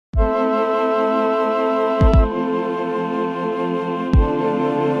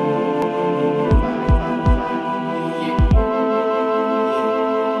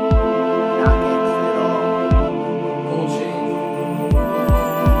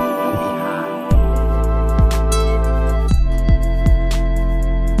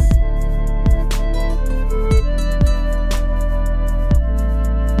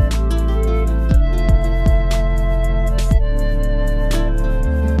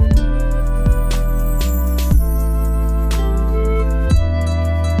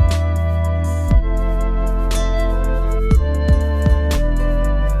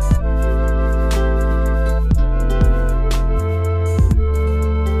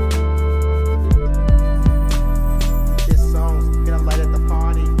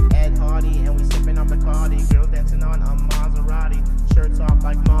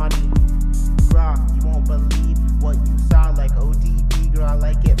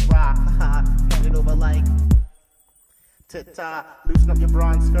like tata, loosen up your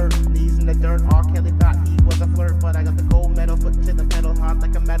bra and skirt, knees in the dirt. R. Kelly thought he was a flirt, but I got the gold medal, foot to the pedal, hot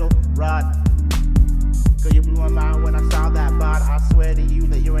like a metal rod. Girl, you blew my mind when I saw that bod. I swear to you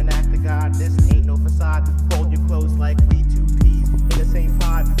that you're an act of God. This ain't no facade. Hold you close like we two peas in the same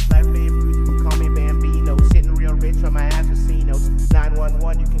pod. Life babe Ruth, you can call me Bambino. Sitting real rich on my ass Pacino.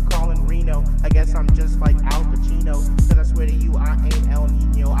 911, you can call in Reno. I guess I'm just like Al Pacino, cause I swear to you I ain't El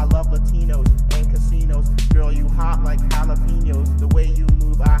Nino. I love Latinos and casinos. Girl, you hot like jalapenos. The way you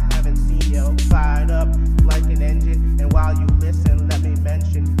move, I haven't seen you. Fired up like an engine. And while you listen, let me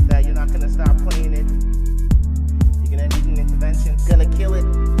mention that you're not gonna stop playing it. Gonna need an intervention. Gonna kill it,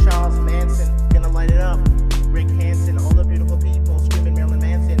 Charles Manson. Gonna light it up, Rick Hansen. All the beautiful people screaming Marilyn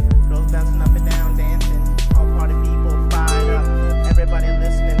Manson. Girls bouncing up and down, dancing. All party people fired up. Everybody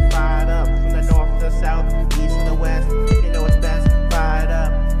listening, fired up. From the north to the south, east to the west. If you know what's best, fired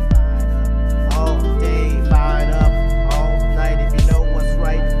up. All day, fired up. All night, if you know what's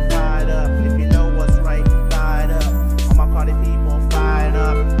right, fired up. If you know what's right, fired up. All my party people fired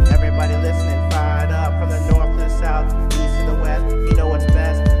up. Everybody listening, fired up. From the north to the south, east to the west, you know what's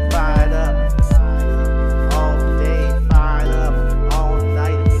best, fired up. All day, fired up. All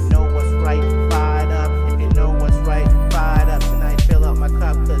night, if you know what's right, fired up. If you know what's right, fired up. Tonight, fill up my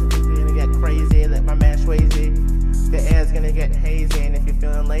cup, cause things are gonna get crazy. Let my man Swayze. The air's gonna get hazy, and if you're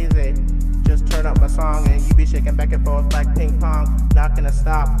feeling lazy, just turn up my song and you be shaking back and forth like ping pong. Not gonna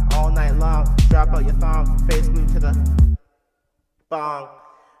stop all night long. Drop out your thong, face glued to the bong.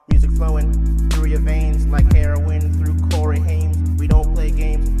 Music flowing through your veins like heroin through Corey Hames. We don't play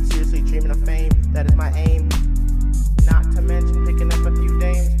games, seriously dreaming of fame, that is my aim. Not to mention picking up a few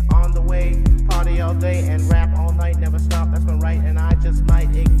dames on the way. Party all day and rap all night, never stop, that's my right. And I just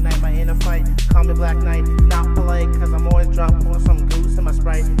might ignite my inner fight. Call me Black Knight, not polite, cause I'm always drunk, pour some goose in my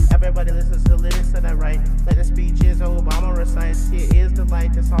Sprite. Everybody listens to the lyrics that I write. Like the speeches Obama recites, here is the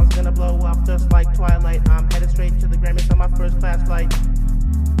light. This song's gonna blow up just like Twilight. I'm headed straight to the Grammys on my first class flight.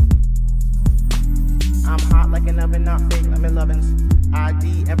 I'm hot like an oven, not fake, I'm in lovin's.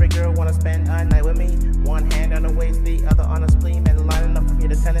 ID, every girl wanna spend a night with me. One hand on the waist, the other on the spleen. And lining up from here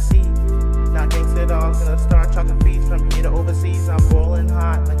to Tennessee. Not gangsta dogs, gonna start chucking fees from here to overseas. I'm boiling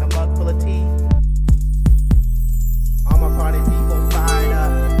hot like a mug full of tea. All my party people